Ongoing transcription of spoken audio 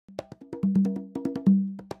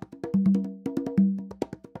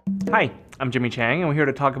Hi, I'm Jimmy Chang, and we're here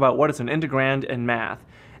to talk about what is an integrand in math.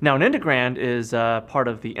 Now, an integrand is part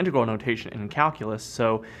of the integral notation in calculus,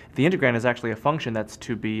 so the integrand is actually a function that's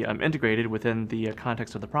to be integrated within the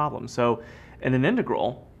context of the problem. So in an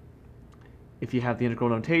integral, if you have the integral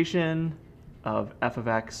notation of f of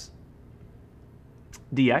x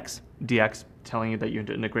dx telling you that you have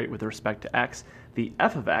to integrate with respect to x, the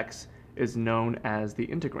f of x is known as the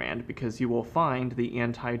integrand because you will find the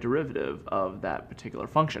antiderivative of that particular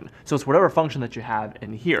function. So it's whatever function that you have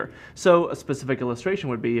in here. So a specific illustration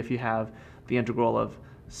would be if you have the integral of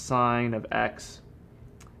sine of x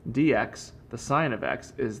dx, the sine of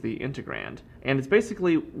x is the integrand. And it's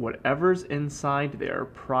basically whatever's inside there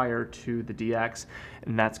prior to the dx,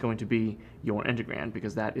 and that's going to be your integrand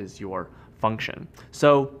because that is your function.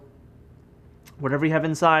 So whatever you have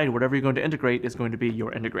inside, whatever you're going to integrate is going to be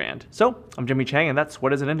your integrand. So I'm Jimmy Chang, and that's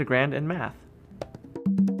what is an integrand in math.